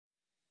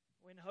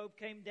When hope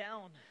came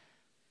down.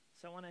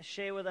 So I want to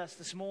share with us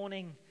this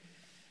morning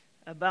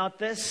about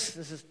this.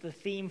 This is the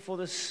theme for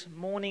this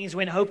morning, is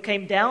when hope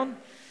came down.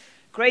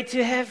 Great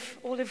to have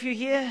all of you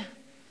here.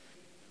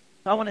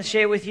 I want to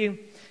share with you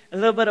a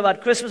little bit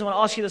about Christmas. I want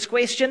to ask you this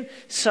question.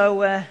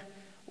 So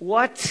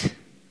what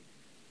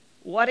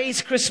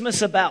is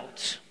Christmas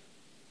about?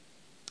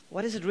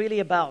 What is it really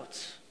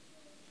about?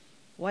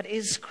 What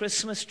is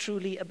Christmas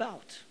truly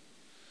about?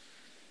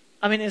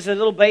 I mean, there's a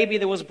little baby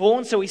that was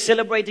born, so we're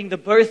celebrating the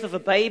birth of a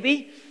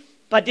baby.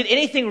 But did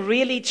anything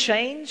really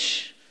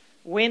change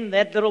when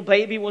that little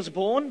baby was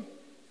born?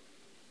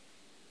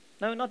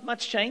 No, not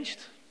much changed.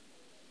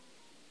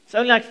 It's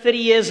only like 30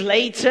 years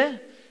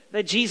later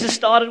that Jesus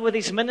started with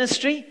his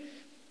ministry.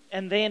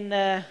 And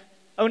then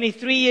only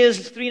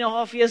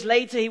 3.5 years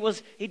later,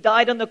 he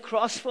died on the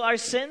cross for our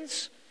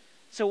sins.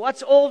 So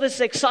what's all this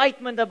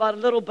excitement about a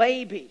little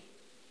baby?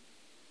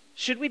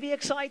 Should we be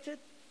excited?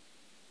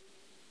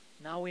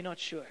 Now we're not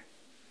sure.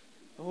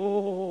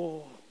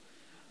 Oh,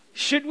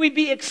 should we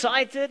be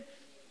excited?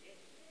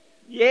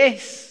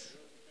 Yes.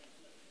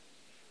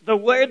 The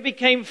Word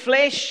became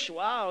flesh.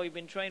 Wow, you've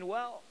been trained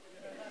well.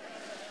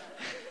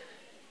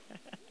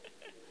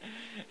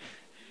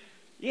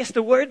 Yes,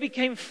 the Word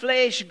became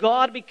flesh.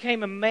 God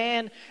became a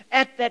man.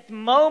 At that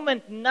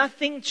moment,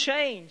 nothing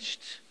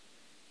changed.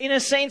 In a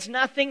sense,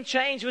 nothing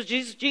changed.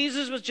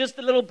 Jesus was just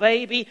a little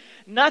baby.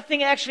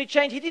 Nothing actually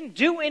changed. He didn't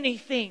do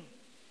anything.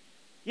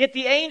 Yet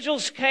the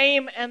angels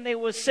came and there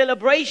was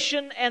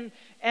celebration and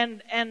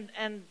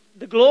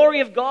the glory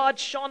of God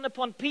shone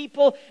upon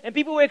people and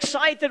people were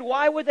excited.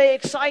 Why were they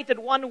excited?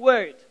 One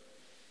word: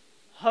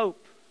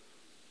 hope.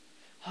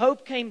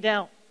 Hope came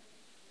down.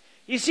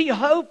 You see,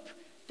 hope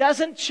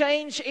doesn't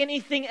change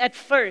anything at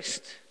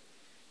first.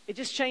 It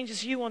just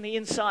changes you on the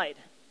inside.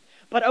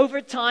 But over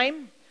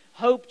time,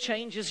 hope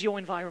changes your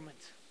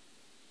environment.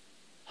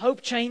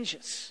 Hope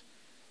changes.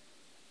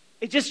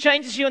 It just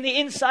changes you on the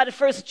inside at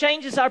first. It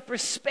changes our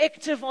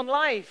perspective on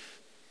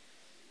life.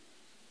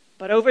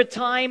 But over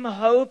time,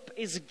 hope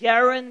is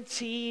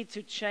guaranteed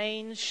to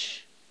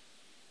change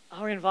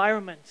our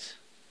environment.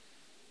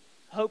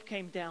 Hope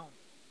came down.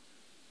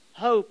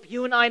 Hope.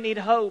 You and I need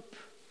hope.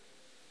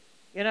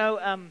 You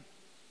know,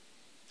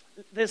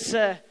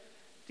 to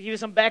give you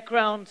some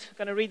background, I'm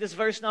going to read this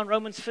verse now in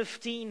Romans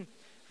 15,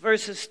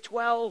 verses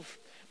 12.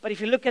 But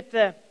if you look at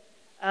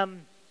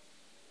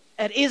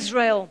at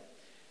Israel,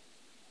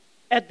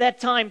 at that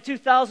time,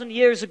 2,000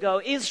 years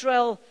ago,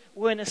 Israel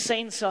were in a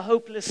sense a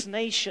hopeless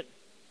nation.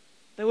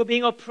 They were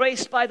being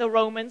oppressed by the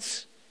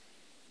Romans.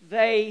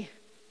 They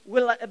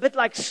were a bit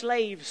like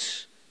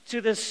slaves to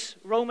this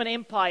Roman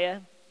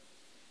Empire.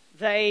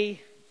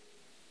 They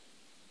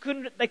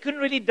couldn't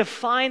really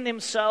define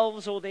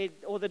themselves or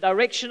the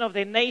direction of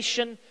their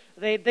nation.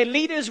 Their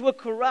leaders were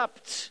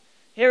corrupt.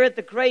 Herod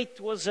the Great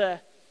was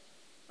a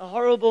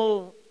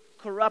horrible,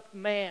 corrupt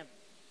man,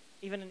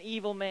 even an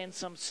evil man,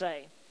 some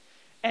say.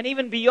 And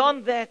even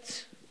beyond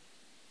that,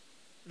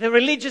 the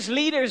religious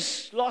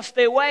leaders lost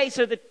their way,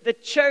 so that the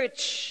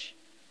church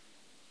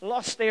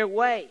lost their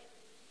way.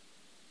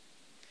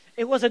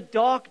 It was a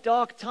dark,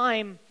 dark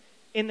time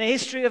in the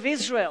history of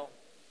Israel.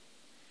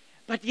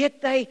 But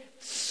yet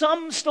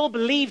some still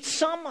believed,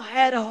 some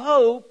had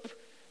hope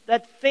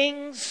that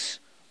things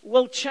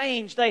will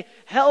change. They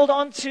held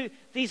on to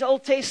these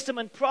Old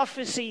Testament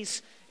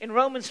prophecies in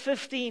Romans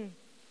 15,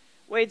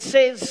 where it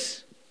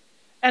says,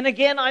 and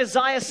again,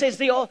 Isaiah says,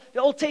 the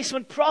Old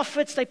Testament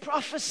prophets, they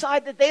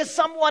prophesied that there's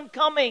someone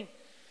coming.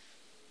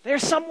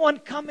 There's someone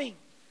coming.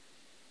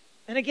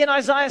 And again,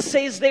 Isaiah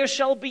says, there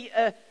shall be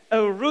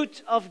a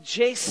root of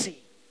Jesse.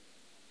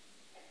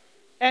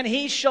 And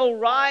he shall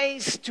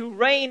rise to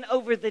reign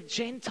over the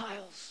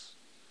Gentiles.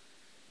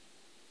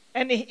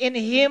 And in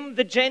him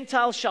the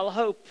Gentiles shall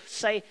hope.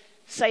 Say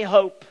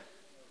hope.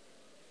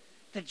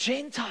 The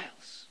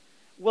Gentiles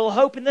will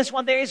hope in this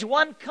one. There is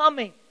one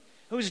coming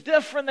who's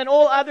different than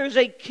all others,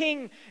 a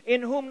king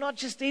in whom not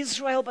just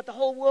Israel, but the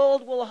whole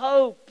world will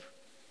hope.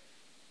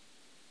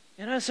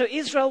 You know, so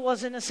Israel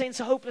was in a sense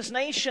a hopeless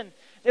nation.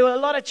 There were a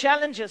lot of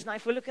challenges. Now,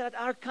 if we look at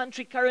our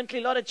country currently,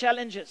 a lot of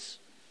challenges.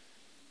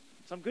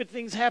 Some good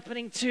things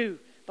happening too.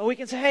 But we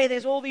can say, hey,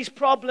 there's all these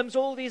problems,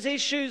 all these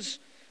issues.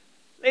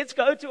 Let's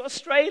go to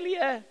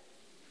Australia.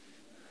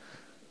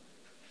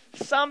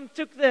 Some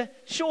took the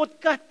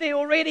shortcut there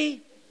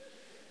already.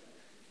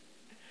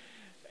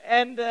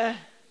 And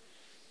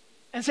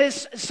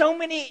there's so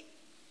many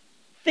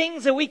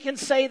things that we can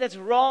say that's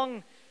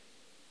wrong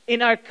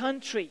in our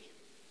country.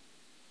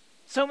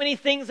 So many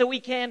things that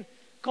we can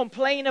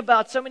complain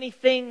about. So many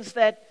things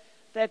that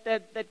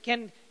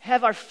can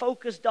have our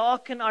focus,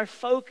 darken our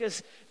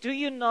focus. Do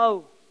you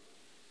know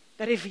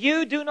that if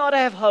you do not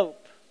have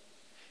hope,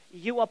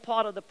 you are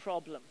part of the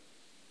problem?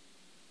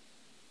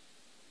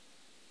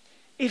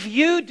 If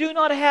you do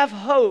not have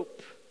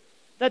hope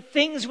that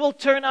things will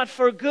turn out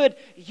for good,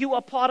 you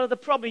are part of the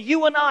problem.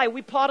 You and I,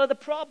 we're part of the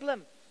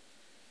problem.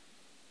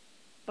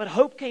 But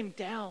hope came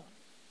down.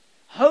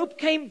 Hope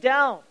came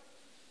down.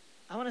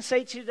 I want to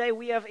say to you today,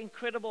 we have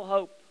incredible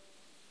hope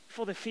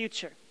for the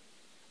future.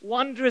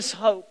 wondrous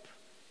hope,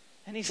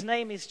 and his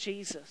name is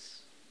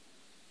Jesus.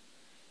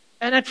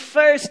 And at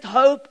first,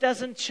 hope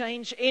doesn't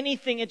change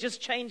anything. It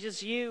just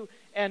changes you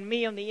and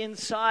me on the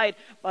inside.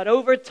 But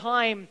over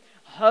time,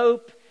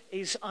 hope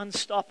is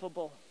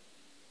unstoppable.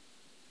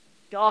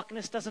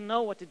 Darkness doesn't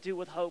know what to do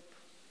with hope.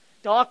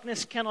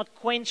 Darkness cannot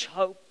quench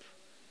hope.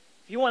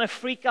 If you want to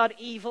freak out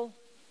evil,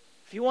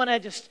 if you want to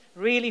just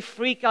really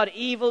freak out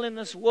evil in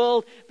this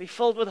world, be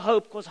filled with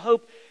hope, because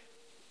hope,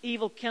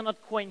 evil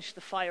cannot quench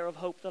the fire of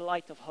hope, the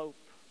light of hope.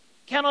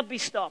 Cannot be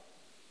stopped.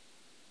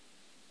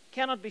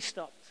 Cannot be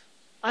stopped.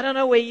 I don't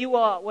know where you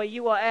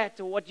are at,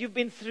 or what you've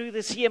been through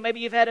this year. Maybe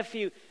you've had a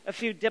few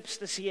dips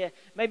this year.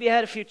 Maybe you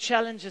had a few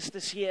challenges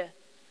this year.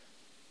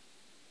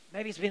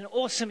 Maybe it's been an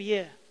awesome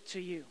year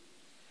to you.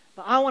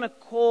 But I want to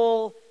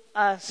call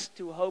us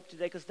to hope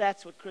today, because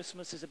that's what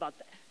Christmas is about.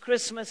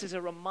 Christmas is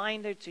a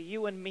reminder to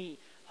you and me.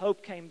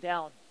 Hope came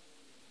down.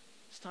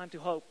 It's time to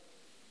hope.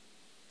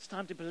 It's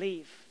time to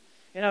believe.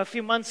 You know, a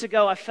few months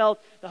ago, I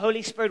felt the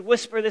Holy Spirit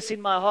whisper this in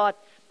my heart.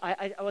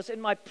 I was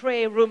in my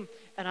prayer room,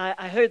 and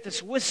I heard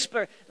this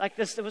whisper like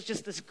this. There was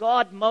just this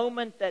God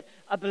moment that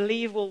I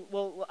believe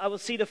I will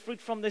see the fruit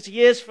from this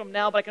years from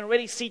now, but I can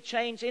already see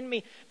change in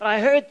me. But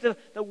I heard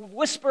the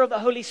whisper of the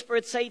Holy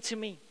Spirit say to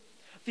me,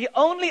 the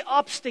only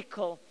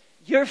obstacle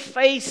you're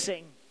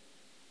facing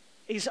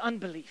is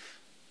unbelief.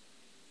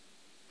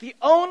 The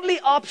only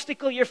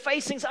obstacle you're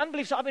facing is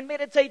unbelief. So I've been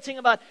meditating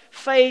about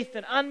faith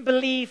and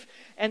unbelief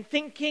and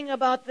thinking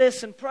about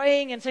this and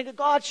praying and saying,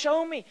 God,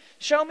 show me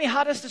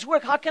how does this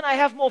work? How can I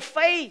have more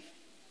faith?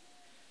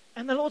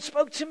 And the Lord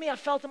spoke to me. I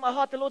felt in my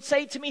heart the Lord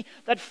say to me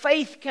that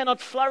faith cannot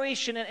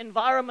flourish in an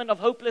environment of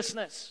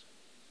hopelessness.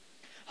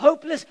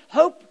 Hope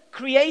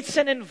creates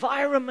an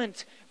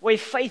environment where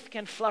faith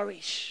can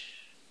flourish.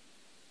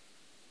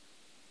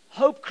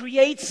 Hope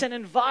creates an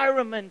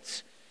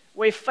environment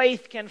where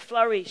faith can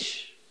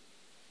flourish.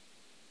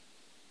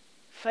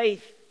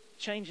 Faith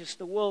changes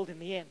the world in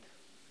the end.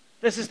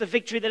 This is the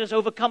victory that has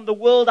overcome the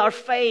world, our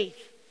faith.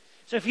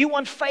 So if you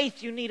want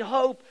faith, you need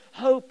hope.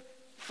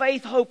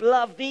 Faith, hope,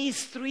 love.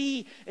 These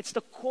three, it's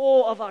the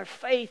core of our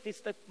faith.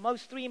 It's the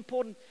most three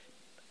important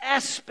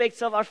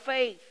aspects of our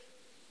faith.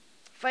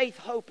 Faith,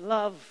 hope,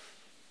 love.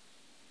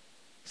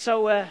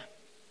 So,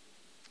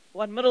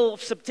 one middle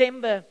of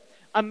September,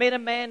 I met a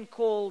man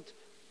called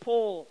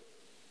Paul.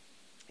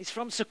 He's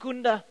from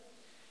Secunda,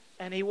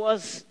 and he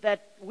was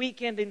that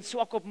weekend in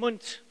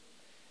Swakopmund,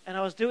 and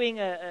I was doing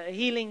a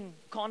healing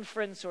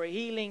conference or a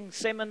healing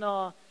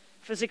seminar,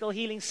 physical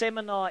healing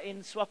seminar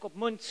in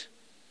Swakopmund.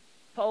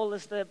 Paul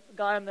is the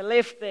guy on the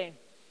left there.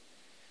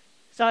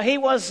 So he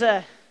was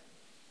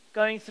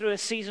going through a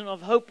season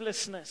of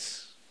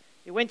hopelessness.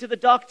 He went to the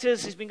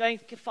doctors. He's been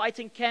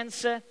fighting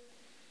cancer,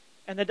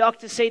 and the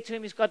doctor said to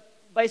him he's got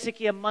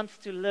basically a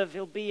month to live.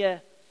 He'll be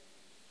a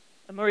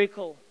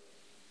miracle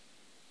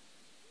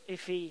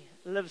if he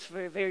lives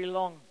very, very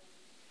long.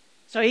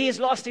 So he has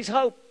lost his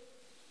hope.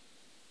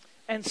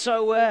 And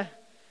so I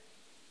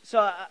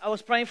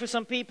was praying for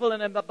some people,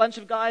 and a bunch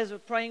of guys were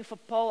praying for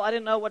Paul. I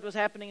didn't know what was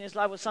happening in his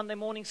life. It was Sunday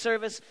morning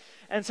service.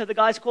 And so the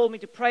guys called me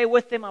to pray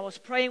with them. I was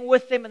praying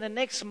with them, and the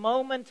next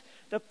moment,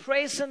 the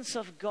presence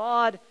of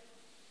God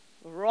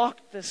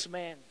rocked this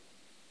man.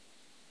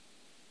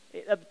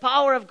 The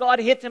power of God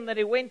hit him that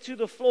he went to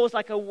the floor. It was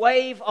like a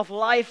wave of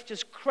life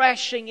just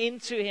crashing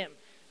into him.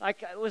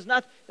 Like it was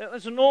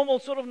a normal,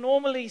 sort of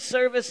normally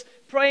service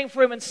praying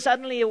for him, and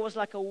suddenly it was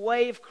like a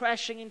wave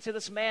crashing into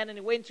this man, and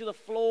he went to the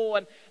floor,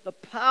 and the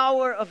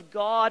power of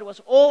God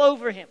was all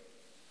over him.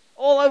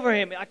 All over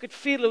him. I could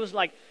feel it was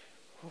like,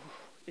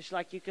 it's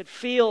like you could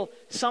feel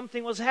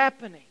something was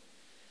happening.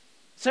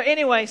 So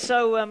anyway,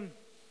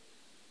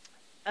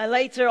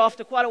 later,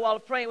 after quite a while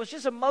of praying, it was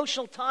just an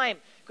emotional time,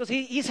 because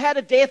he's had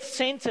a death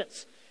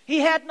sentence. He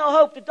had no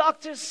hope. The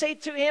doctors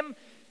said to him,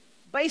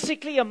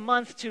 basically a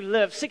month to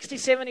live,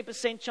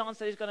 60-70% chance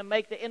that he's going to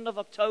make the end of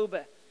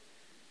October.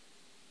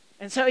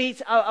 And so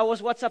I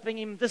was WhatsApping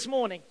him this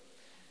morning,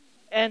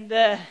 and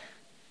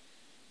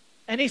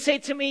he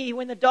said to me,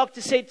 when the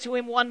doctor said to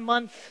him 1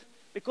 month,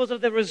 because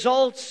of the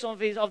results of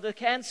the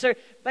cancer,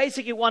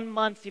 basically 1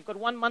 month, you've got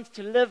 1 month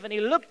to live. And he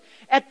looked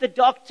at the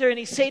doctor and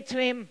he said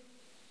to him,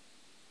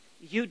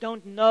 you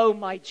don't know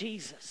my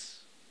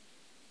Jesus.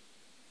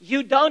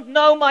 You don't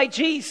know my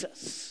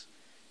Jesus.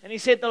 And he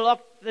said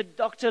the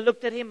doctor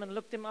looked at him and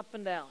looked him up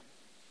and down.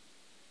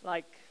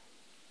 Like,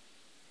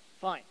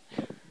 fine.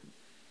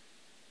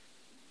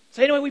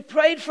 So anyway, we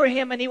prayed for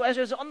him, and as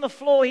he was on the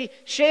floor, he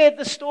shared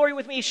the story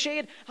with me. He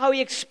shared how he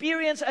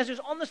experienced, as he was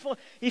on the floor,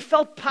 he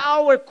felt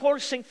power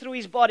coursing through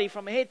his body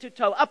from head to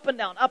toe, up and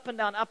down, up and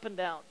down, up and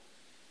down.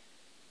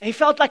 And he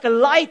felt like a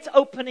light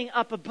opening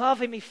up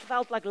above him. He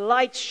felt like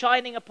light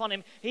shining upon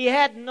him. He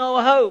had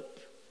no hope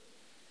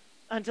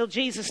until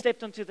Jesus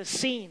stepped onto the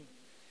scene.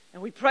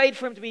 And we prayed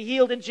for him to be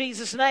healed in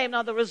Jesus' name.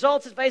 Now, the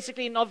results is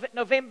basically in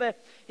November,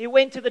 he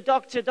went to the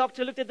doctor.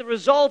 Doctor looked at the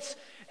results,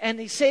 and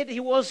he said he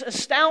was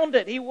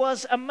astounded. He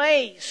was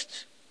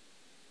amazed.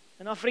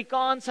 In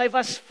Afrikaans, hy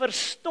was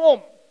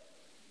verstom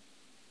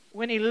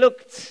when he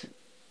looked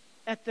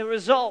at the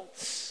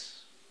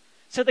results.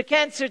 So the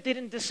cancer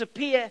didn't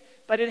disappear,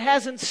 but it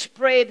hasn't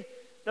spread.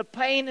 The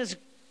pain is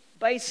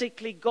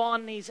basically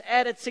gone. He's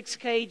added 6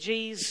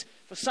 kgs.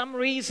 For some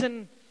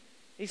reason,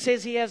 he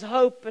says he has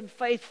hope and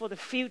faith for the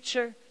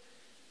future.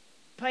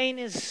 Pain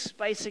is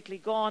basically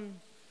gone.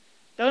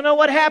 Don't know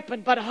what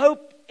happened, but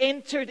hope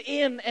entered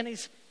in and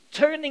is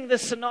turning the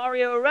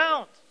scenario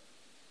around.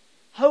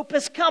 Hope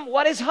has come.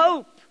 What is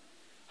hope?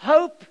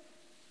 Hope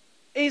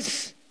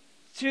is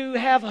to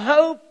have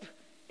hope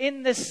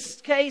in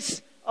this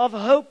case of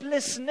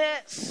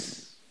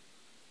hopelessness.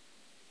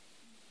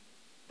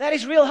 That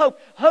is real hope.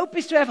 Hope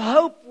is to have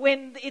hope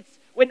when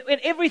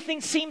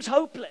everything seems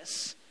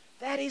hopeless.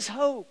 That is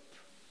hope.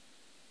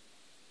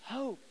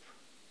 Hope.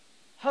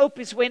 Hope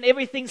is when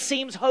everything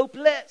seems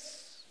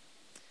hopeless.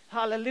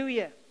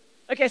 Hallelujah.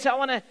 Okay, so I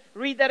want to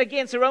read that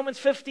again. So Romans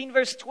 15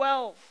 verse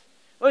 12.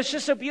 Well, it's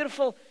just so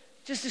beautiful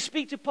just to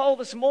speak to Paul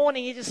this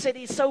morning. He just said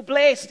he's so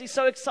blessed. He's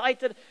so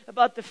excited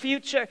about the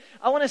future.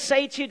 I want to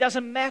say to you, it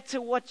doesn't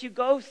matter what you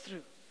go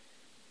through.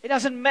 It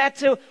doesn't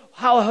matter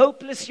how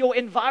hopeless your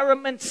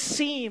environment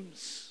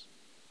seems.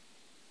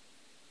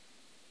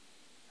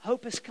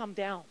 Hope has come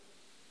down.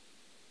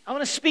 I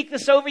want to speak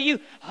this over you.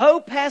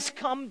 Hope has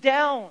come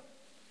down.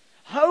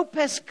 Hope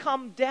has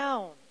come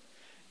down.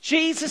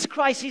 Jesus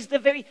Christ, He's the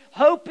very,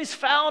 hope is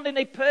found in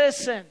a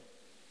person.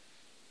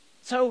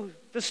 So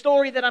the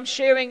story that I'm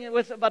sharing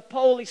about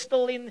Paul is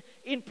still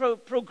in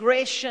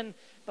progression.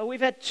 But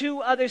we've had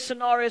 2 other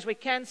scenarios where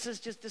cancers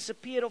just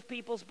disappeared off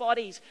people's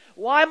bodies.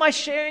 Why am I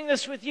sharing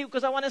this with you?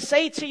 Because I want to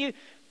say to you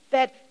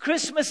that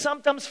Christmas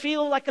sometimes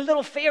feels like a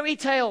little fairy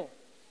tale.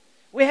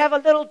 We have a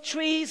little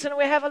trees and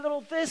we have a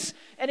little this.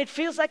 And it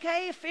feels like,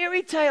 hey, a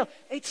fairy tale.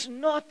 It's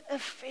not a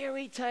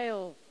fairy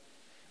tale.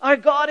 Our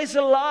God is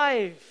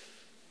alive.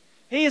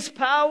 He is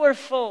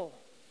powerful.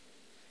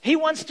 He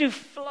wants to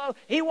flow.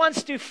 He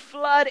wants to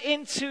flood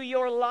into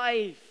your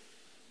life.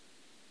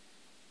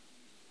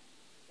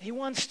 He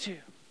wants to.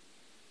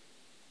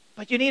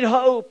 But you need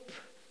hope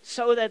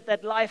so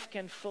that life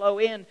can flow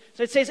in.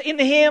 So it says, in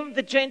Him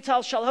the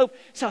Gentiles shall hope.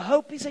 So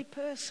hope is a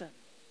person.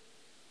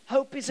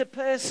 Hope is a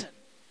person.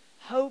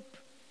 Hope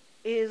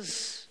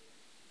is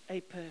a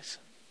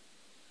person.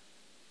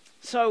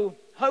 So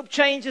hope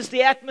changes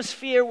the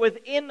atmosphere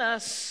within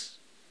us.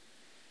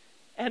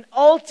 And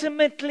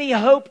ultimately,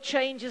 hope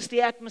changes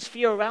the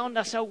atmosphere around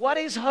us. So what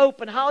is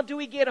hope and how do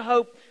we get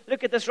hope?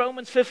 Look at this,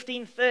 Romans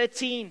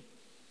 15:13.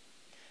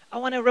 I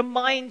want to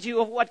remind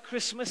you of what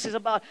Christmas is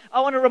about. I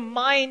want to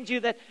remind you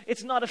that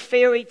it's not a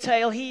fairy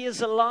tale. He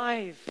is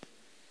alive.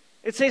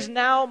 It says,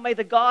 now may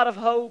the God of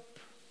hope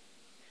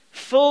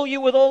fill you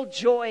with all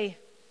joy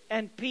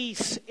and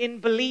peace in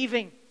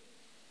believing,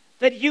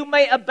 that you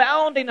may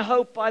abound in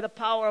hope by the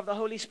power of the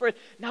Holy Spirit.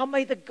 Now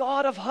may the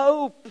God of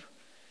hope,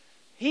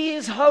 He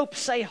is hope.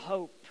 Say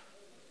hope.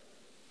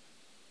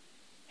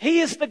 He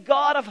is the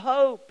God of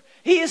hope.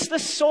 He is the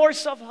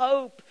source of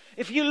hope.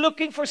 If you're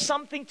looking for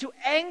something to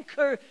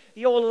anchor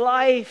your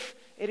life,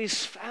 it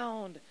is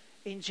found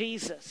in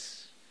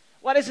Jesus.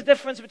 What is the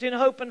difference between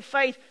hope and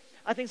faith?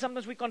 I think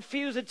sometimes we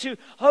confuse the two.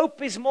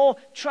 Hope is more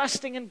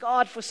trusting in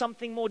God for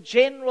something more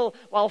general,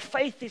 while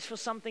faith is for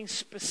something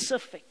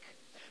specific.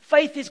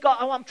 Faith is God,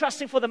 oh, I'm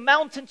trusting for the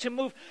mountain to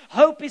move.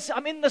 Hope is,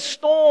 I'm in the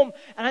storm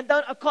and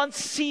I can't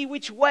see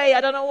which way. I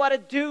don't know what to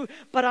do,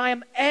 but I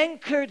am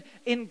anchored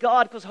in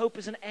God, because hope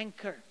is an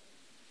anchor.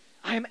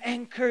 I am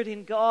anchored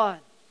in God.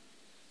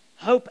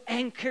 Hope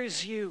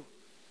anchors you.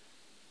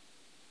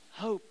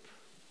 Hope.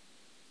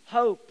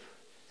 Hope.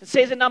 It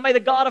says that now may the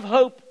God of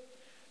hope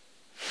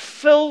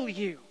fill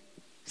you.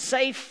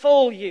 Say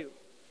fill you.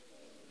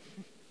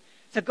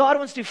 So God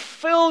wants to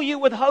fill you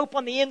with hope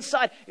on the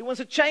inside. He wants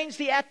to change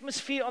the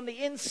atmosphere on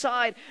the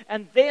inside.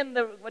 And then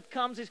what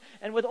comes is,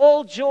 and with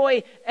all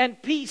joy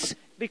and peace,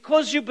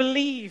 because you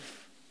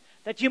believe,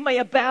 that you may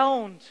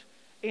abound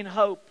in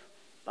hope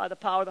by the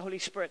power of the Holy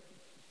Spirit.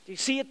 Do you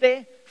see it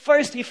there?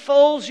 First, He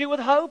fills you with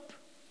hope.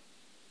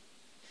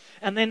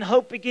 And then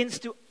hope begins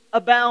to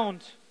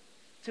abound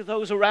to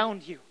those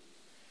around you.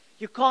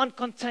 You can't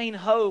contain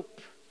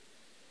hope.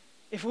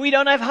 If we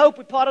don't have hope,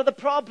 we're part of the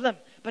problem.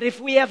 But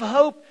if we have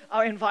hope,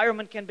 our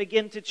environment can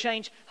begin to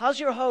change. How's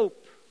your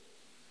hope?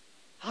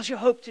 How's your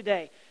hope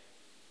today?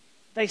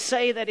 They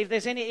say that if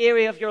there's any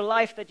area of your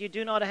life that you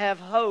do not have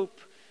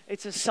hope,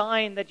 it's a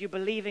sign that you're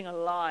believing a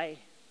lie.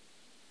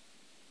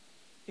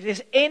 If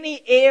there's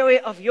any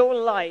area of your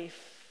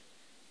life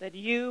that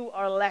you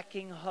are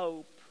lacking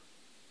hope,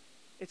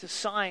 it's a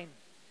sign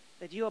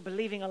that you are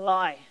believing a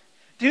lie.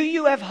 Do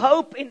you have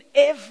hope in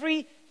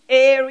every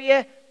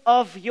area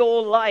of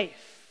your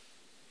life?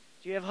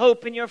 Do you have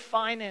hope in your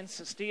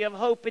finances? Do you have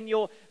hope in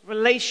your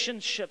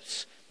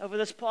relationships? Over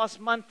this past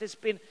month, there's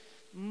been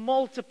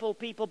multiple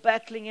people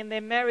battling in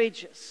their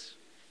marriages.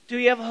 Do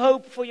you have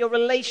hope for your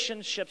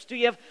relationships? Do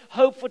you have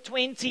hope for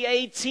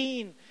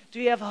 2018? Do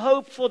you have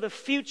hope for the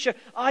future?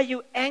 Are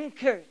you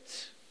anchored?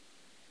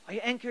 Are you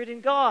anchored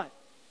in God?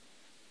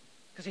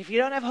 Because if you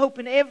don't have hope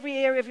in every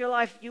area of your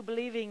life, you're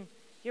believing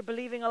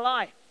a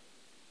lie.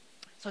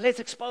 So let's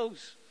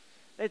expose.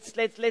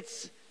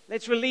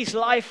 Let's release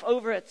life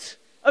over it.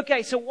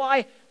 Okay, so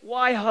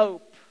why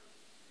hope?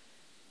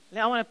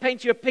 Now I want to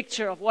paint you a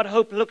picture of what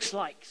hope looks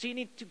like. So you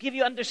need to give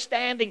you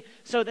understanding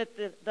so that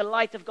the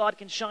light of God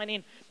can shine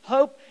in.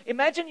 Hope,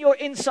 imagine your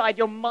inside,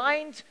 your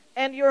mind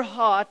and your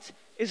heart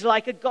is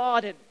like a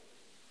garden.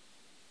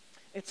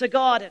 It's a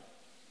garden.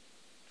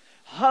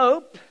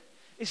 Hope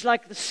is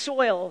like the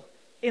soil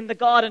in the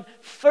garden,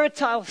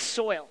 fertile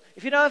soil.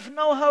 If you don't have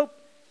no hope,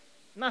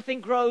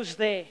 nothing grows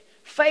there.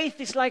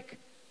 Faith is like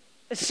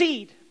a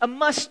seed, a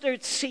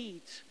mustard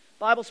seed.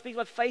 The Bible speaks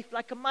about faith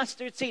like a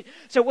mustard seed.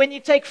 So when you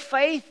take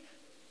faith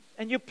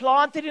and you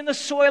plant it in the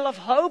soil of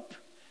hope,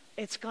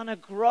 it's going to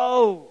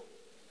grow.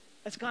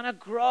 It's going to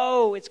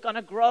grow. It's going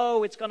to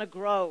grow. It's going to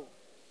grow.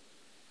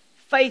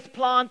 Faith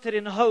planted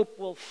in hope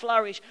will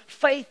flourish.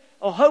 Faith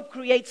or hope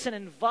creates an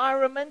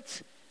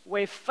environment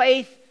where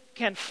faith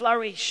can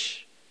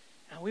flourish.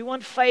 And we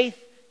want faith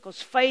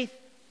because faith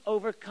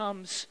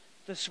overcomes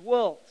this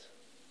world.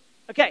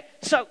 Okay,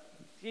 so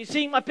you're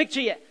seeing my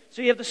picture here.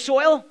 So you have the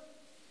soil.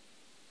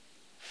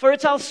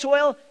 Fertile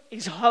soil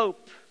is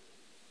hope.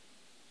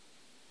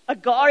 A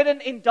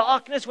garden in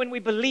darkness, when we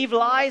believe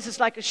lies, is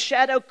like a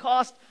shadow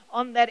cast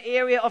on that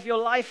area of your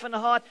life and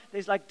heart.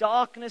 There's like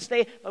darkness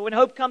there. But when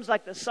hope comes,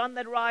 like the sun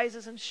that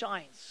rises and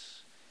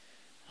shines.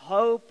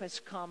 Hope has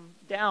come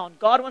down.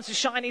 God wants to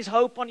shine His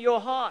hope on your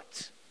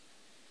heart.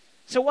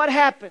 So what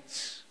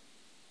happens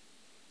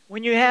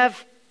when you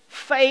have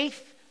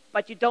faith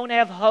but you don't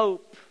have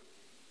hope?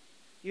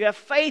 You have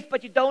faith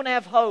but you don't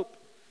have hope.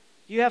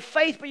 You have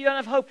faith but you don't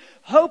have hope.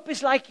 Hope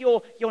is like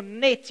your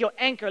net, your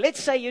anchor.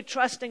 Let's say you're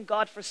trusting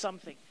God for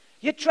something.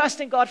 You're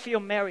trusting God for your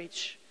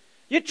marriage.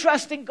 You're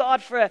trusting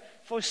God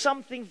for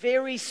something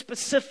very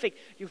specific.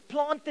 You've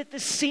planted the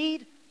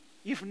seed.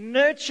 You've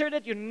nurtured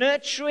it. You're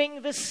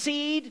nurturing the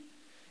seed.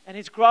 And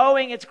it's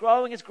growing, it's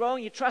growing, it's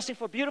growing. You're trusting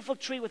for a beautiful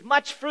tree with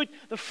much fruit.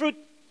 The fruit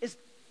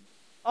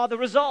are the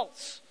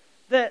results.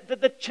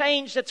 The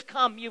change that's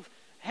come. You've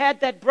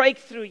had that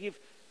breakthrough.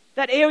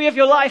 That area of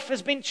your life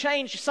has been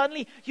changed.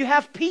 Suddenly you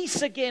have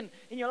peace again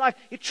in your life.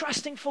 You're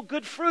trusting for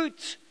good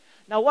fruit.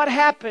 Now what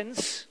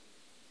happens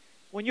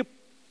when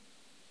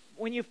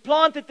you've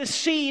planted the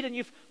seed and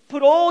you've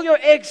put all your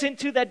eggs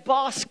into that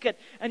basket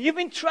and you've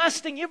been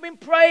trusting, you've been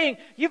praying,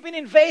 you've been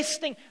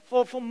investing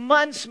for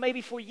months, maybe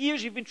for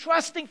years. You've been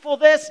trusting for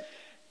this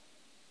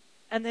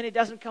and then it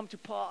doesn't come to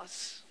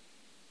pass.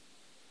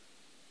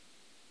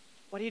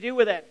 What do you do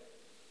with it?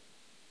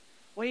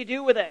 What do you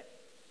do with it?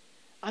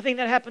 I think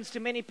that happens to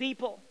many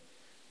people.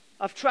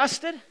 I've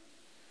trusted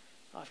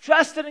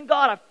in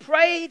God. I've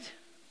prayed.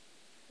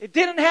 It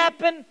didn't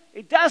happen.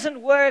 It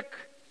doesn't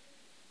work.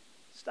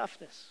 Stuff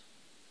this.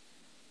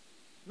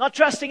 Not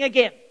trusting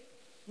again.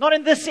 Not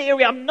in this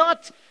area. I'm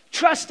not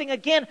trusting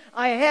again.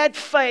 I had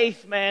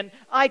faith, man.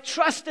 I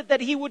trusted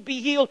that He would be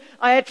healed.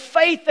 I had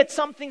faith that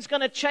something's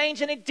going to change,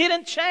 and it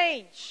didn't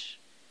change.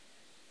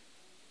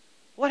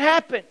 What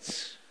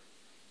happens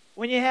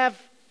when you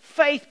have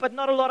faith but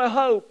not a lot of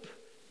hope?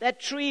 That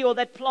tree or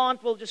that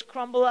plant will just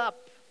crumble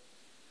up.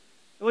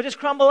 It will just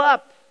crumble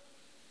up.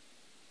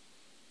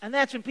 And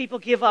that's when people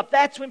give up.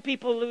 That's when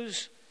people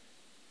lose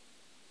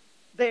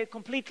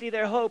completely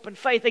their hope and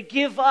faith. They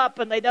give up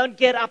and they don't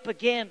get up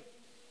again.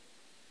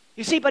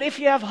 You see, but if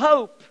you have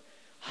hope,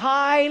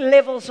 high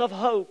levels of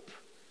hope,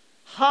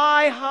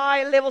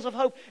 high levels of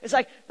hope. It's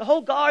like the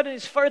whole garden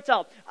is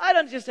fertile. I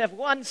don't just have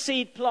one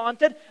seed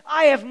planted.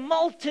 I have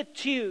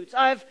multitudes.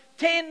 I have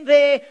 10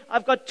 there.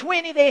 I've got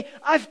 20 there.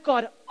 I've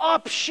got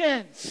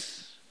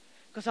options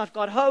because I've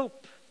got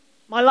hope.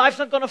 My life's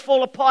not going to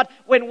fall apart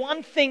when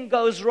one thing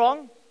goes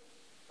wrong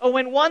or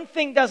when one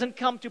thing doesn't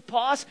come to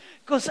pass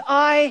because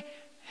I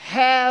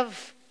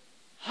have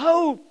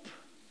hope.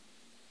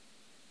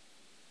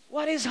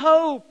 What is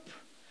hope?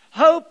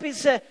 Hope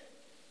is a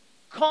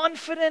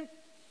confident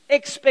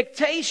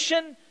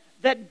expectation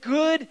that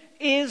good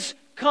is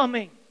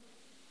coming.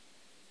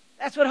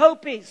 That's what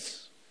hope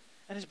is.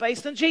 And it's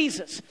based on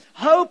Jesus.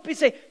 Hope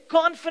is a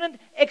confident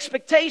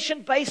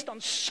expectation based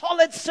on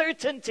solid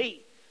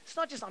certainty. It's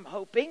not just I'm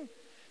hoping.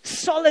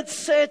 Solid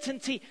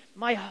certainty.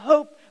 My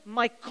hope,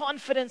 my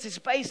confidence is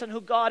based on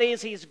who God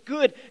is. He is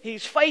good. He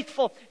is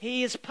faithful.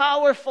 He is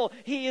powerful.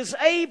 He is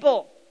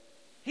able.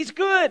 He's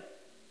good.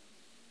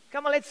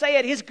 Come on, let's say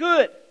it. He's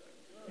good.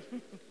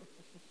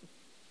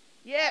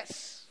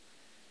 Yes.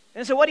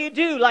 And so what do you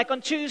do? Like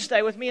on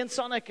Tuesday with me and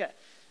Sonica.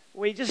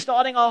 We're just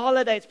starting our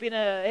holiday. It's been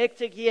a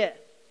hectic year.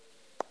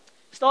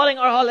 Starting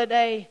our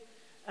holiday.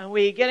 And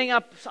we're getting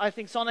up. I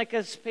think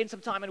Sonica spent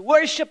some time in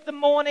worship the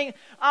morning.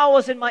 I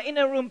was in my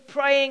inner room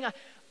praying.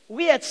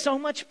 We had so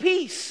much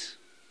peace.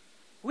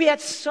 We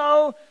had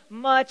so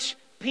much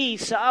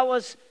peace. I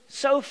was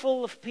so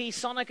full of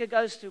peace. Sonica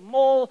goes to the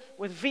mall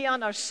with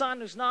Vian, our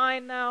son, who's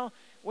 9 now.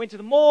 Went to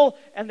the mall.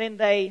 And then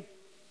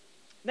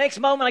next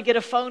moment I get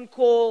a phone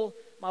call.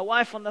 My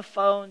wife on the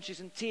phone. She's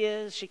in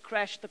tears. She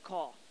crashed the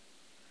car.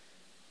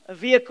 A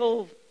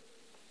vehicle,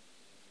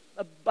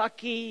 a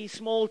bucky,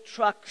 small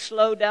truck,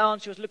 slowed down.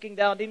 She was looking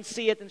down, didn't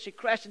see it, and she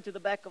crashed into the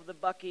back of the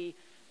bucky.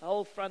 The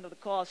whole front of the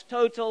car is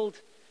totaled,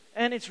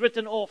 and it's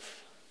written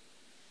off.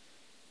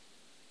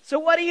 So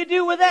what do you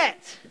do with that?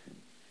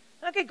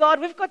 Okay, God,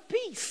 we've got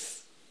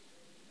peace.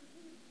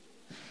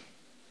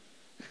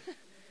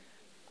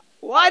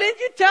 Why didn't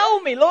you tell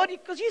me, Lord?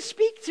 Because you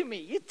speak to me.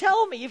 You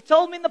tell me. You've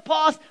told me in the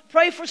past,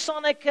 pray for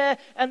Sonica,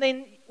 and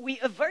then we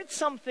avert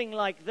something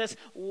like this.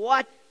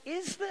 What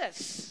is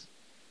this?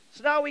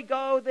 So now we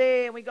go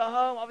there and we go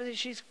home.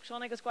 Obviously,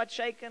 Sonica's quite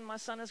shaken. My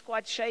son is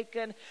quite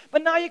shaken.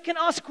 But now you can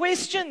ask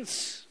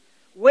questions.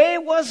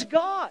 Where was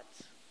God?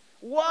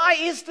 Why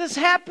is this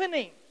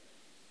happening?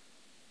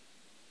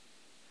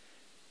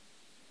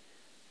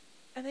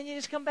 And then you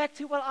just come back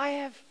to, well, I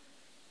have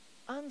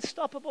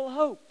unstoppable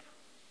hope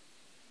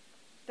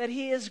that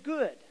He is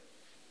good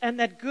and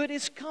that good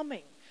is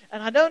coming.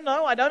 And I don't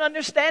know, I don't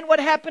understand what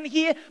happened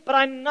here, but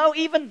I know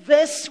even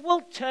this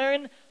will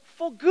turn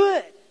for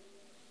good.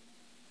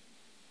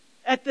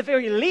 At the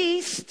very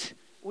least,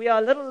 we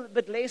are a little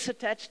bit less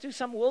attached to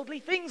some worldly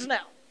things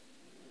now.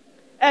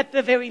 At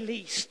the very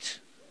least.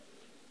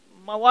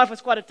 My wife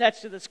was quite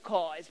attached to this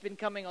car. It's been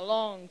coming a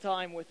long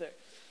time with her.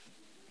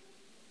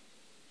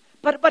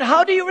 But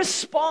how do you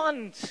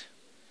respond?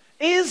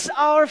 Is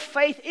our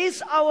faith,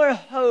 is our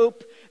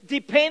hope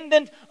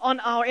dependent on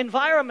our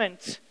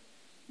environment?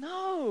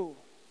 No.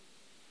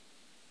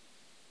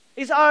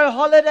 Is our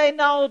holiday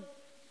now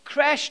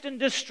crashed and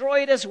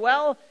destroyed as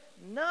well?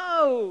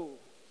 No.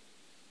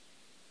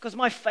 Because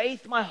my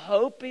faith, my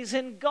hope is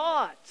in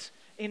God,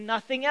 in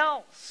nothing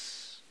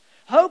else.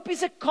 Hope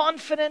is a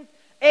confident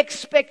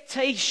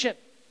expectation.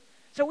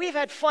 So we've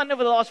had fun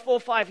over the last 4 or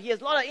 5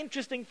 years. A lot of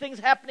interesting things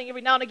happening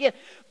every now and again.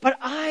 But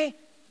I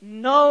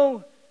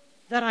know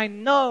that I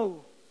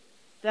know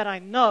that I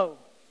know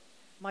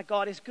my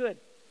God is good.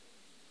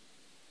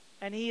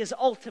 And He is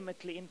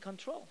ultimately in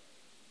control.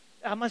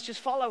 I must just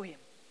follow Him.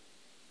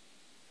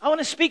 I want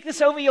to speak this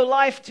over your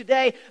life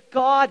today.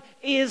 God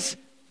is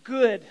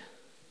good.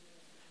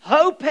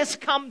 Hope has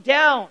come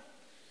down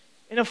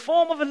in the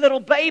form of a little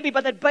baby,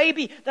 but that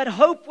baby, that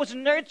hope was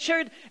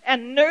nurtured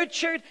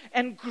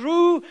and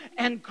grew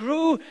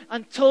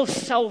until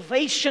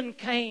salvation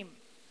came.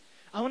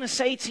 I want to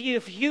say to you,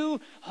 if you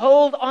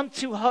hold on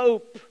to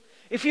hope,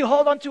 if you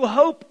hold on to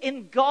hope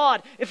in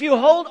God, if you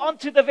hold on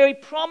to the very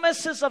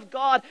promises of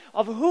God,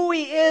 of who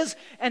He is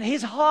and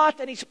His heart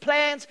and His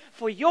plans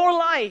for your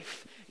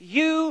life,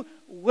 you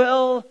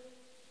will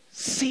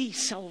see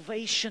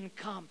salvation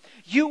come.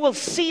 You will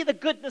see the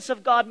goodness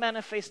of God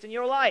manifest in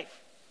your life.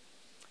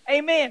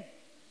 Amen.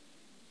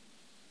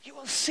 You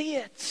will see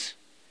it.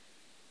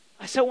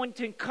 I so want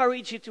to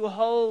encourage you to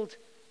hold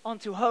on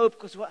to hope,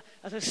 because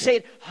as I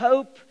said,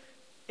 hope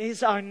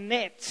is our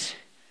net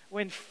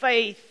when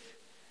faith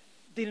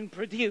didn't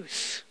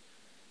produce.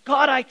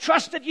 God, I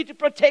trusted you to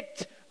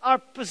protect our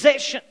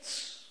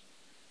possessions.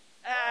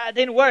 It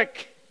didn't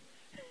work.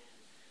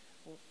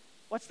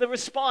 What's the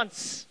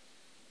response?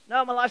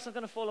 No, my life's not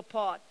going to fall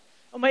apart.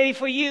 Or maybe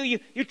for you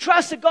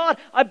trusted God.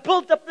 I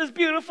built up this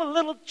beautiful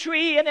little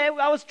tree, and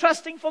I was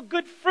trusting for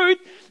good fruit,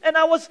 and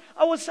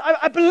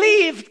I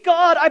believed,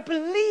 God, I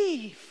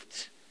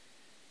believed.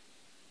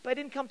 But it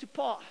didn't come to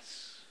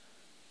pass.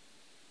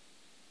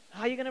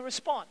 How are you going to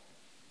respond?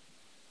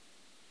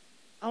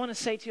 I want to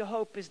say to you,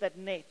 hope is that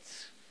net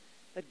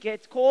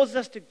that causes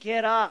us to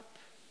get up.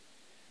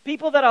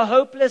 People that are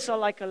hopeless are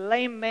like a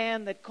lame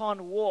man that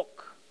can't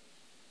walk.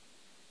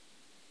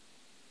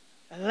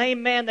 A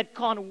lame man that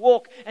can't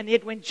walk. And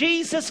yet when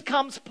Jesus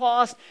comes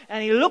past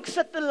and He looks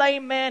at the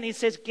lame man, He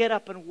says, get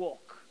up and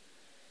walk.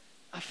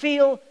 I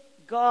feel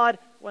God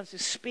wants to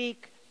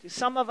speak to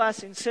some of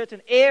us in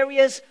certain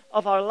areas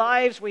of our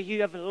lives where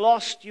you have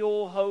lost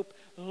your hope,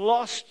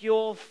 lost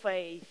your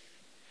faith.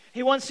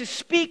 He wants to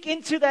speak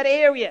into that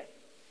area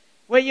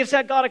where you've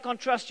said, God, I can't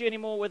trust you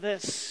anymore with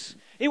this.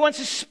 He wants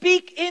to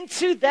speak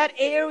into that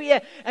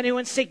area, and He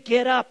wants to say,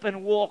 get up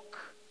and walk.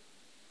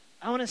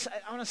 I want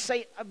to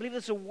say, I believe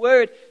there's a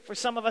word for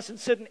some of us in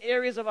certain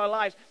areas of our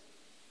lives.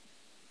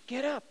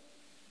 Get up.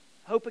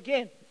 Hope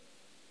again.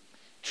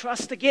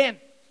 Trust again.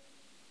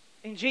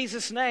 In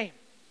Jesus' name.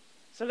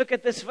 So look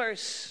at this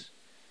verse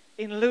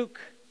in Luke.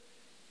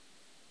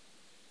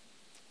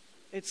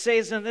 It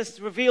says, and this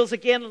reveals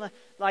again,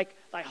 like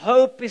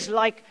hope is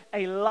like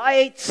a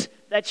light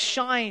that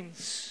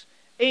shines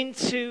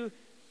into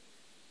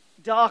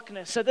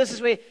darkness. So this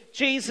is where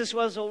Jesus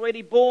was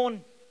already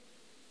born.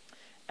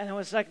 And it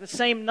was like the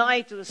same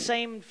night or the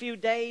same few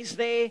days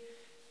there.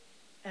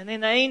 And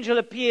then the angel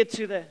appeared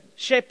to the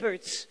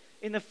shepherds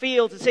in the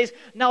fields. It says,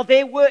 now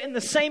there were in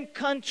the same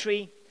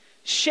country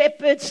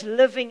shepherds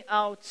living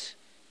out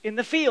in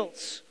the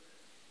fields,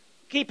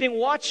 keeping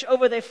watch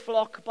over their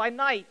flock by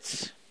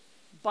night.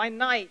 By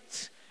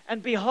night.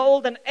 And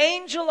behold, an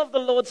angel of the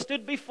Lord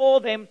stood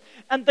before them,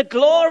 and the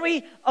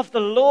glory of the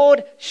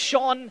Lord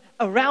shone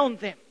around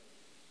them.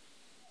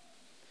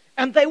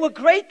 And they were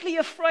greatly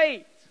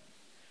afraid.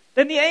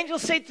 Then the angel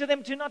said to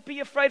them, do not be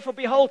afraid, for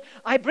behold,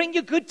 I bring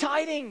you good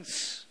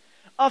tidings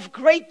of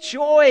great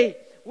joy,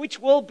 which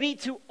will be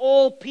to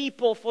all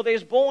people. For there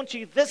is born to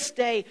you this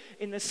day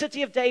in the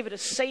city of David a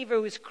Savior,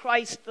 who is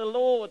Christ the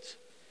Lord.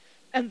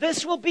 And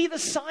this will be the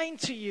sign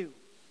to you.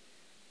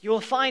 You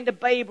will find a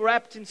babe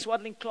wrapped in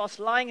swaddling cloths,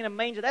 lying in a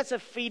manger. That's a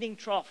feeding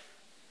trough.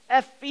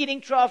 A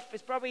feeding trough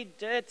is probably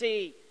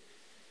dirty.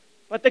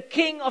 But the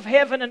King of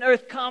heaven and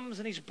earth comes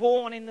and he's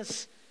born in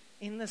this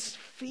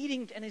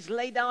feeding, and he's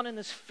laid down in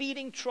this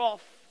feeding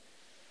trough.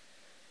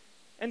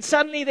 And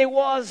suddenly there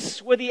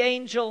was with the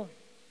angel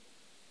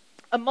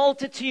a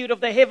multitude of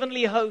the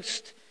heavenly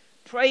host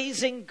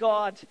praising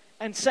God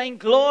and saying,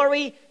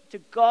 "Glory to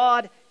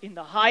God in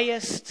the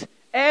highest,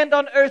 and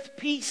on earth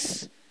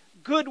peace,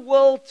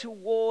 goodwill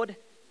toward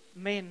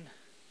men."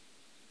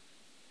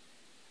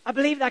 I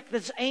believe that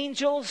there's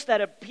angels that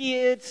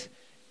appeared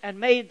and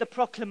made the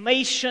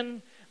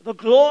proclamation, the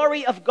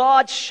glory of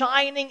God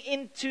shining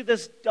into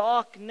this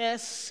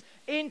darkness,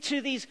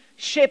 into these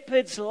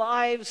shepherds'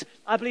 lives.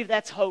 I believe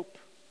that's hope.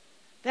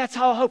 That's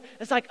how hope.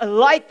 It's like a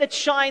light that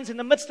shines in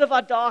the midst of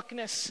our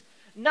darkness.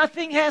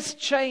 Nothing has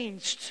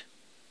changed,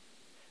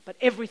 but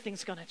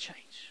everything's going to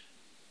change.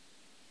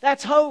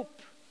 That's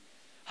hope.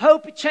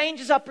 Hope, it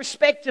changes our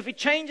perspective. It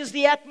changes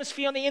the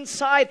atmosphere on the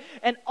inside.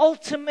 And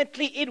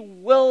ultimately, it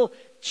will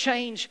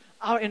change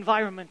our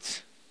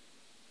environment.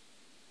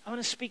 I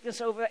want to speak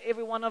this over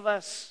every one of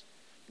us.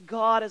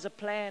 God has a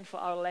plan for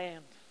our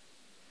land.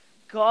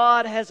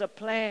 God has a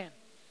plan.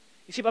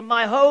 You see, but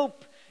my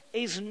hope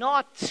is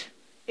not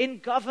in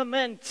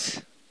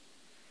government.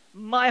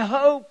 My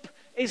hope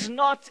is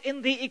not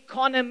in the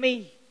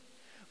economy.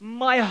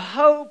 My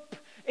hope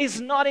is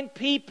not in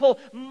people.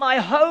 My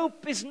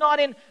hope is not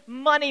in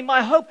money.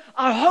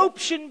 Our hope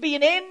shouldn't be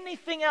in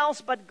anything else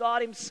but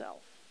God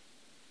Himself.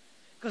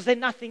 Because then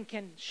nothing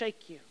can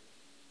shake you.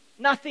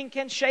 Nothing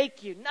can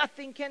shake you.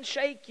 Nothing can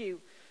shake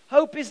you.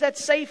 Hope is that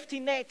safety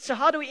net. So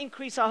how do we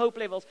increase our hope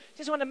levels?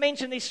 Just want to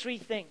mention these three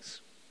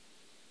things.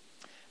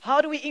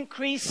 How do we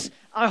increase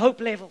our hope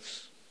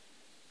levels?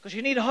 Because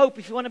you need hope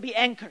if you want to be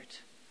anchored.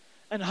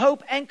 And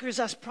hope anchors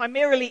us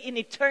primarily in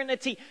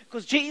eternity.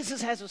 Because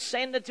Jesus has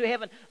ascended to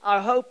heaven.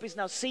 Our hope is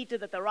now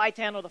seated at the right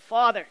hand of the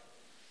Father.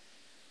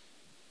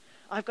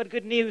 I've got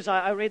good news.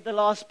 I read the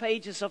last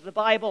pages of the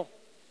Bible.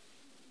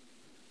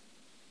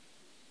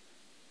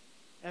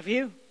 Have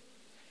you?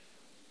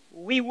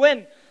 We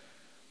win.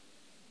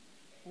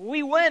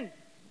 We win.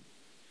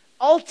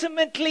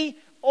 Ultimately,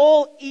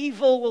 all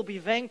evil will be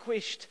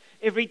vanquished.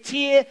 Every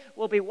tear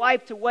will be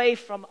wiped away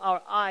from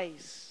our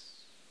eyes.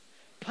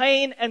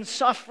 Pain and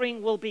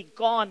suffering will be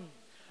gone.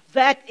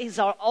 That is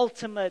our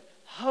ultimate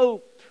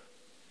hope.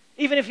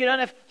 Even if you don't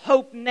have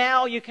hope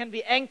now, you can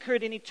be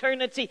anchored in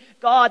eternity.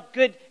 God,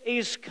 good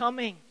is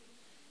coming.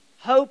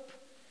 Hope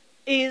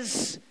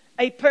is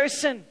a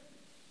person.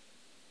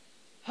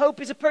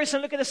 Hope is a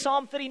person. Look at the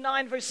Psalm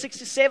 39, verse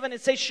 67.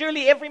 It says,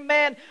 "Surely every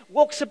man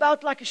walks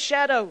about like a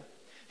shadow.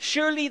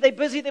 Surely they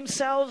busy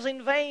themselves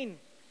in vain.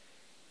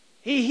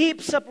 He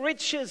heaps up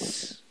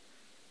riches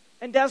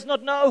and does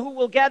not know who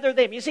will gather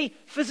them." You see,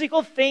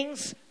 physical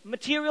things,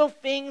 material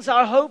things,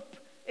 our hope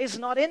is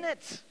not in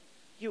it.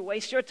 You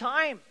waste your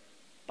time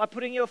by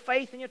putting your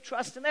faith and your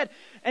trust in that.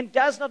 And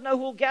does not know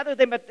who will gather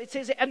them. But it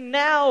says, "And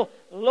now,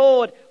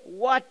 Lord,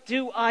 what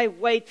do I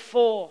wait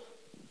for?"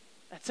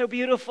 That's so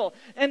beautiful.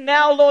 "And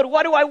now, Lord,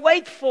 what do I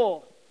wait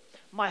for?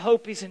 My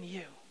hope is in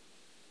you."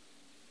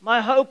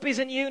 My hope is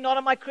in you, not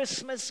in my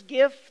Christmas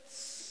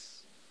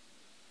gifts.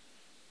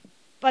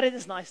 But it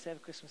is nice to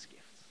have Christmas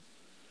gifts.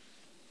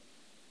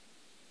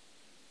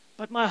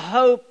 But my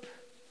hope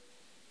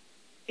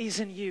is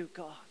in you,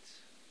 God.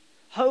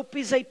 Hope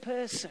is a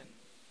person.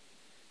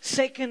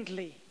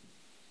 Secondly,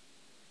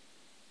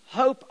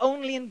 hope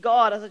only in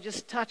God, as I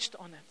just touched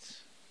on it.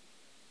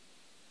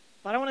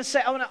 But I want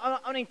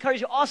to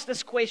encourage you, ask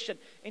this question.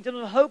 In terms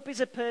of hope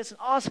is a person,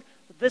 ask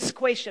this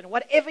question.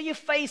 Whatever you're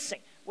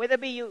facing, whether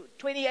it be you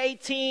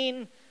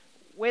 2018,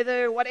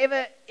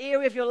 whatever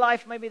area of your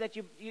life maybe that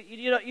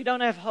you don't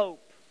have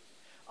hope,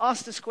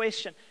 ask this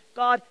question.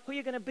 God, who are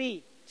you going to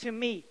be to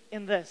me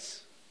in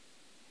this?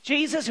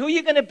 Jesus, who are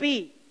you going to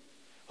be?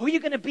 Who are you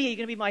going to be? Are you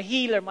going to be my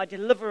healer, my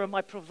deliverer,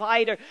 my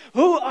provider?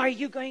 Who are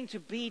you going to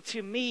be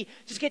to me?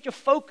 Just get your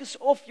focus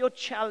off your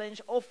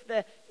challenge, off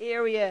the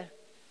area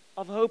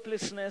of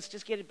hopelessness.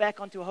 Just get it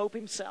back onto hope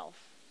Himself.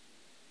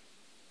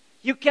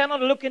 You cannot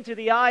look into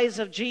the eyes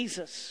of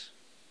Jesus,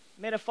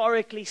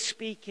 metaphorically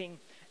speaking,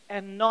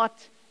 and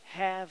not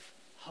have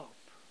hope.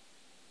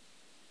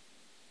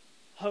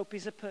 Hope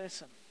is a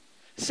person.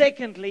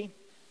 Secondly,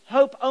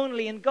 hope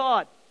only in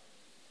God.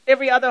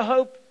 Every other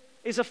hope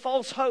is a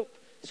false hope.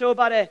 So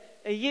about a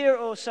year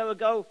or so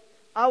ago,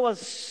 I was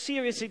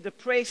seriously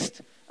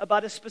depressed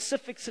about a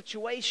specific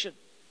situation.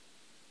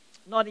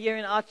 Not here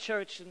in our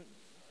church and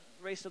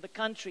the rest of the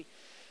country.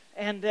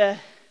 And I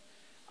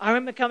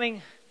remember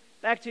coming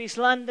back to East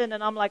London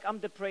and I'm like, I'm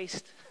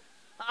depressed.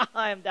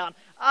 I am down.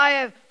 I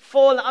have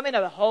fallen. I'm in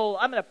a hole.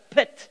 I'm in a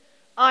pit.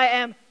 I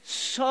am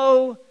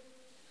so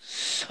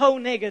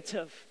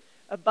negative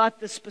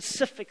about this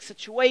specific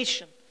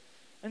situation.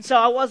 And so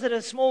I was at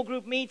a small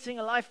group meeting,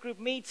 a life group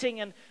meeting,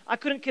 and I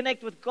couldn't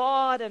connect with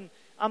God, and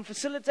I'm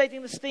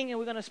facilitating this thing, and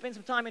we're going to spend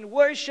some time in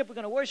worship. We're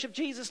going to worship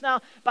Jesus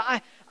now.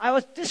 But I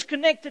was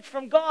disconnected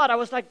from God. I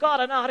was like,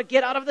 God, I know how to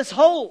get out of this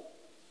hole.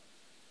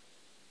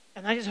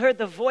 And I just heard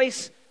the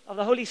voice of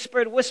the Holy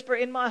Spirit whisper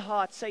in my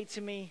heart, say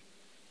to me,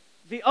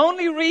 the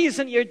only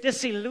reason you're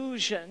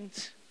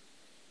disillusioned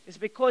is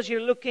because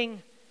you're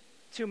looking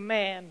to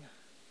man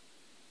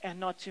and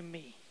not to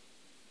me.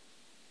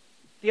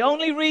 The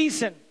only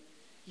reason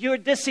you're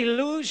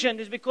disillusioned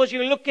is because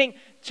you're looking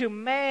to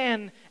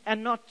man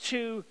and not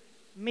to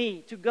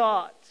me, to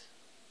God.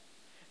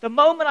 The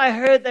moment I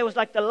heard there was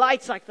like the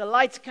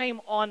lights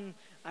came on,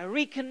 I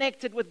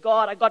reconnected with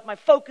God. I got my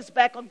focus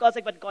back on God.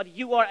 Like, but God,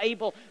 you are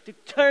able to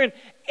turn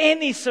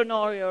any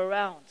scenario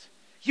around.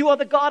 You are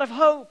the God of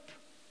hope.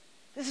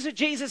 This is what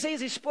Jesus is.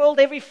 He spoiled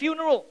every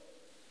funeral.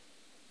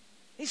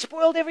 He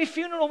spoiled every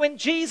funeral. When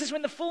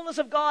the fullness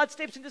of God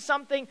steps into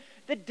something,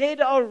 the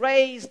dead are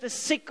raised, the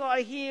sick are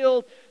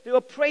healed, the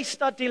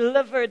oppressed are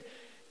delivered.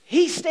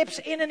 He steps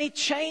in and He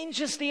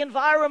changes the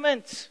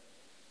environment.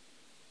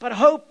 But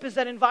hope is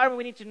that environment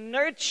we need to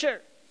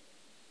nurture.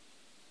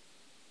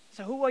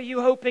 So who are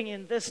you hoping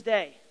in this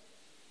day?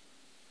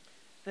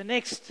 The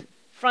next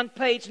front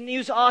page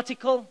news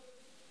article.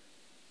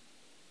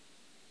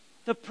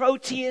 The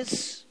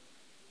Proteas.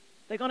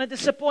 They're going to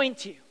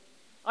disappoint you.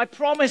 I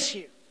promise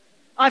you.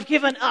 I've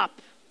given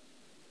up.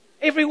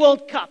 Every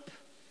World Cup.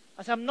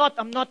 I said, I'm not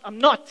going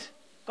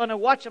to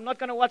watch. I'm not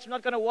going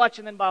to watch.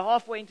 And then by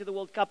halfway into the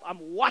World Cup,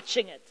 I'm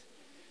watching it.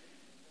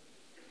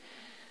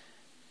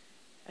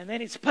 And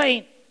then it's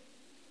pain.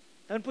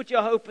 Don't put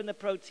your hope in the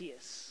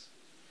Proteas.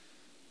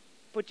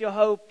 Put your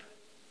hope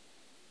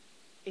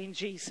in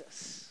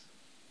Jesus.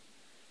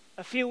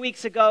 A few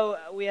weeks ago,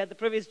 we had the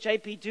privilege,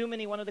 J.P.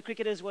 Duminy, one of the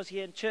cricketers, was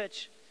here in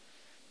church.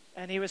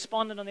 And he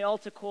responded on the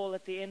altar call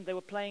at the end. They were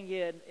playing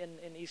here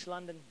in East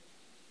London.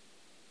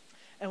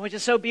 And which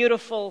is so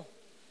beautiful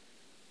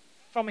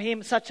from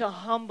him, such a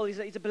humble, he's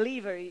a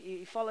believer,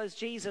 he follows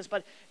Jesus.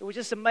 But it was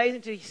just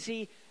amazing to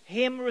see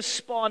him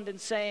respond and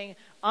saying,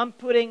 I'm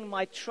putting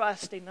my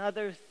trust in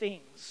other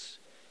things.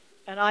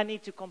 And I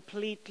need to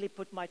completely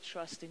put my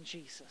trust in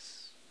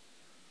Jesus.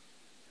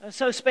 And it's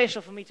so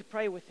special for me to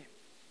pray with him.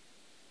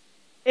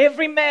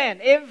 Every man,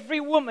 every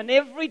woman,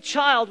 every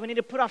child, we need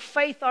to put our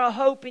faith, our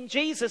hope in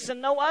Jesus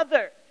and no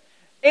other.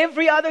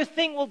 Every other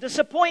thing will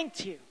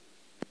disappoint you.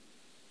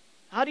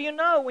 How do you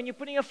know when you're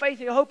putting your faith,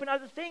 your hope in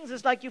other things?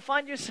 It's like you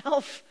find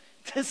yourself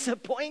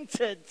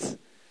disappointed.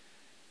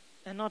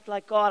 And not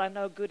like, God, I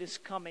know good is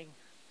coming.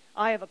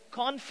 I have a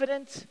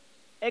confident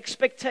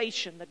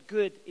expectation that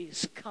good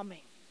is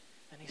coming.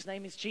 And His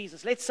name is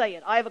Jesus. Let's say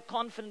it. I have a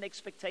confident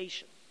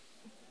expectation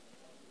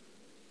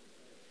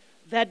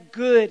that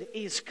good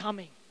is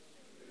coming.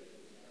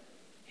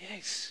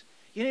 Yes.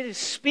 You need to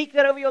speak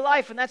that over your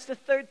life. And that's the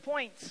third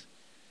point.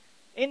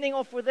 Ending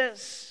off with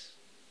this.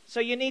 So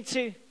you need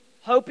to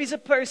hope is a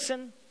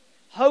person.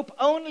 Hope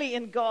only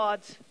in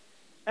God.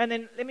 And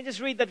then let me just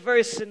read that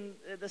verse in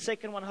the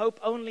second one. Hope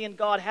only in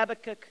God.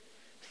 Habakkuk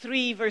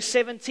 3 verse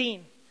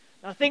 17.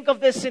 Now think of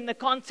this in the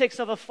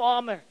context of a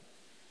farmer.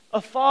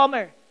 A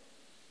farmer.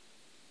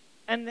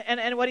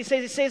 And what he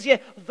says here,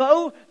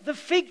 though the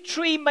fig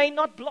tree may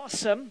not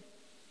blossom,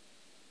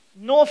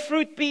 nor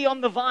fruit be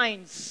on the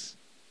vines.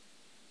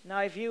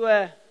 Now if you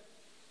have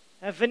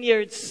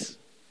vineyards,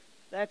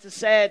 that's a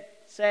sad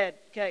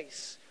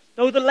case.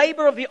 Though the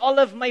labor of the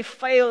olive may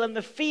fail and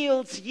the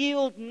fields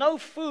yield no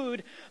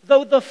food,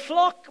 though the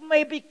flock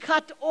may be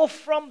cut off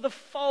from the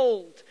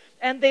fold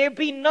and there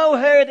be no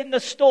herd in the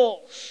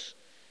stalls.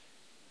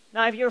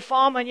 Now if you're a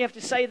farmer and you have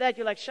to say that,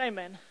 you're like, shame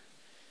man.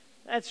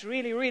 That's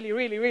really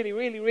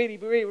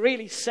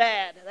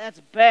sad. That's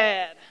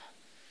bad.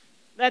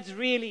 That's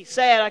really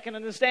sad. I can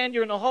understand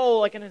you're in a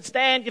hole. I can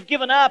understand you've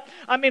given up.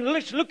 I mean,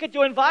 look at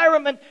your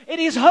environment. It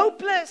is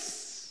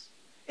hopeless.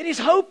 It is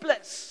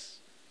hopeless.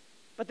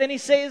 But then he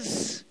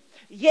says,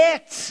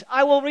 yet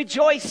I will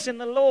rejoice in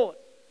the Lord.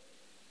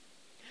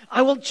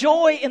 I will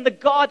joy in the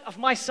God of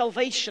my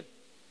salvation.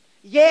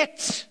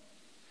 Yet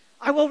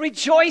I will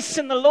rejoice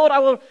in the Lord. I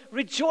will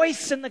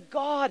rejoice in the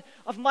God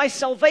of my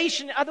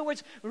salvation. In other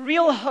words,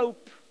 real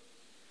hope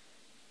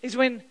is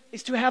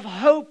to have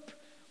hope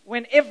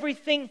when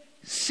everything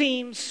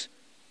seems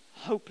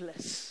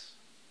hopeless.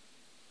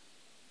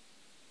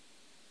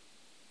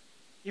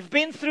 You've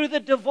been through the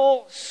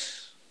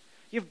divorce.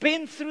 You've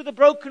been through the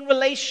broken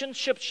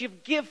relationships.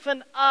 You've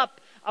given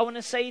up. I want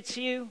to say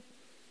to you,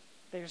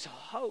 there's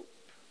hope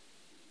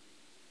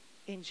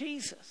in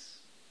Jesus.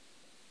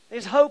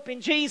 There's hope in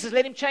Jesus.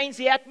 Let Him change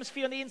the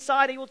atmosphere on the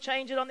inside. He will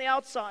change it on the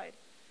outside.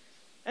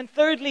 And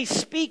thirdly,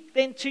 speak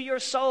then to your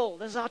soul.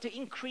 This is how to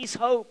increase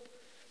hope.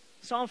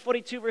 Psalm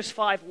 42 verse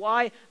 5.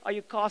 Why are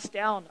you cast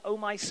down, O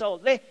my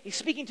soul? He's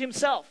speaking to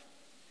himself.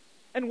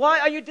 And why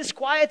are you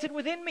disquieted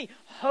within me?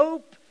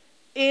 Hope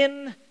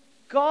in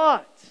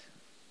God.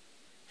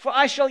 For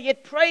I shall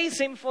yet praise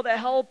Him for the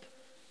help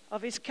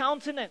of His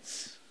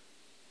countenance.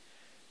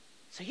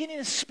 So you need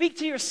to speak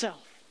to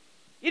yourself.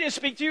 You need to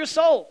speak to your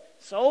soul.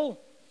 Soul,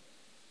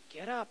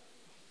 get up.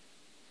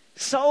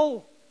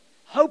 Soul,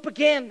 hope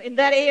again in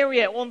that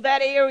area, on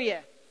that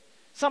area.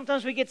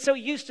 Sometimes we get so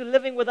used to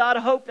living without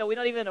hope that we're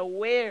not even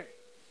aware.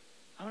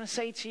 I want to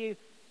say to you,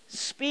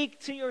 speak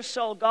to your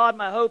soul. God,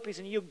 my hope is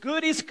in you.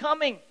 Good is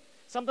coming.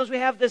 Sometimes we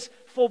have this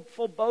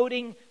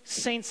foreboding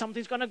sense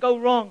something's going to go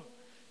wrong.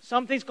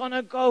 Something's going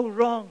to go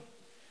wrong.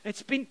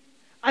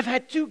 I've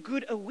had too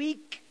good a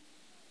week.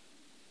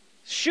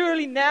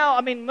 Surely now,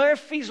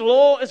 Murphy's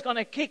Law is going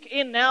to kick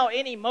in now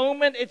any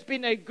moment. It's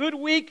been a good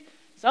week.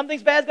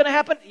 Something's bad's going to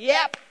happen.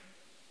 Yep.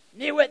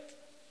 Knew it.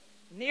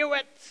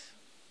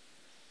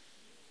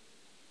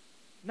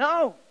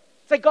 No.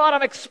 Say, God,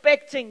 I'm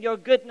expecting your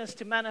goodness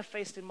to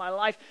manifest in my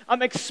life.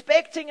 I'm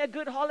expecting a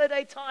good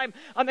holiday time.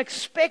 I'm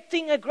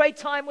expecting a great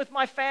time with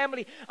my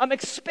family. I'm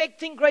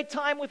expecting great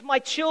time with my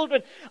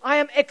children. I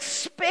am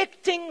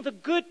expecting the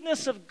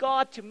goodness of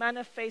God to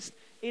manifest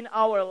in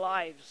our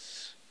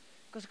lives.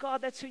 Because God,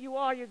 that's who you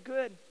are. You're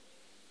good.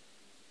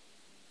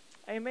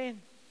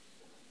 Amen.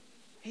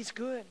 He's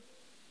good.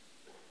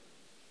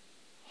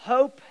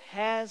 Hope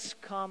has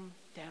come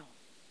down.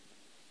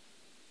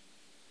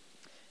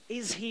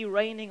 Is he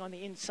reigning on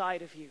the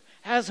inside of you?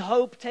 Has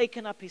hope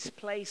taken up his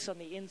place on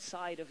the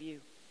inside of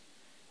you?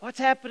 What's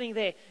happening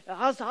there?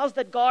 How's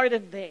that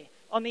garden there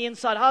on the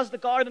inside? How's the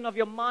garden of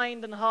your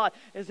mind and heart?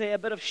 Is there a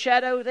bit of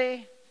shadow there?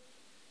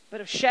 A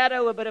bit of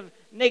shadow, a bit of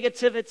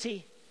negativity,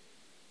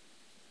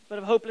 a bit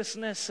of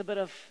hopelessness, a bit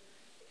of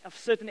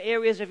certain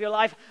areas of your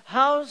life.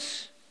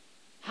 How's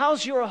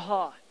your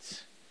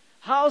heart?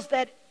 How's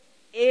that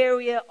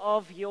area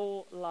of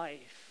your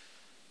life?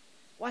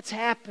 What's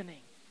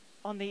happening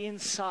on the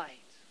inside?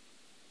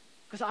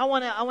 Because I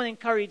want to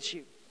encourage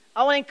you.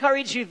 I want to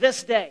encourage you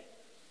this day.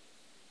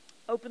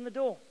 Open the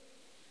door.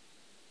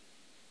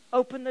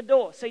 Open the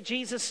door. Say,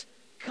 Jesus,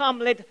 come,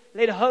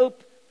 let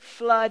hope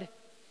flood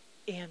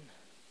in.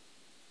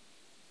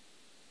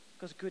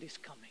 Because good is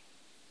coming.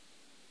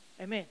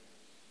 Amen.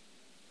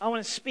 I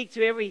want to speak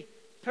to every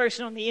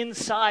person on the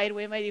inside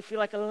where maybe you feel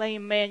like a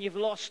lame man, you've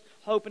lost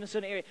hope in a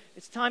certain area.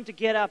 It's time to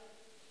get up.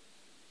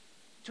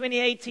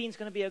 2018 is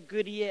going to be a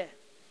good year.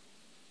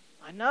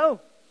 I know.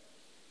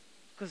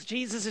 Because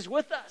Jesus is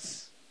with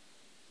us.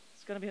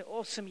 It's going to be an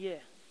awesome year.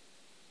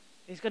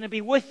 He's going to be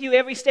with you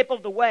every step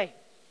of the way.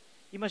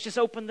 You must just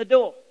open the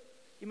door.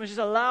 You must just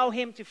allow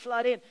him to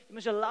flood in. You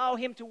must allow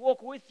him to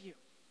walk with you.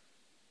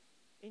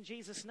 In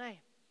Jesus' name.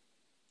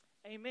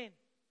 Amen.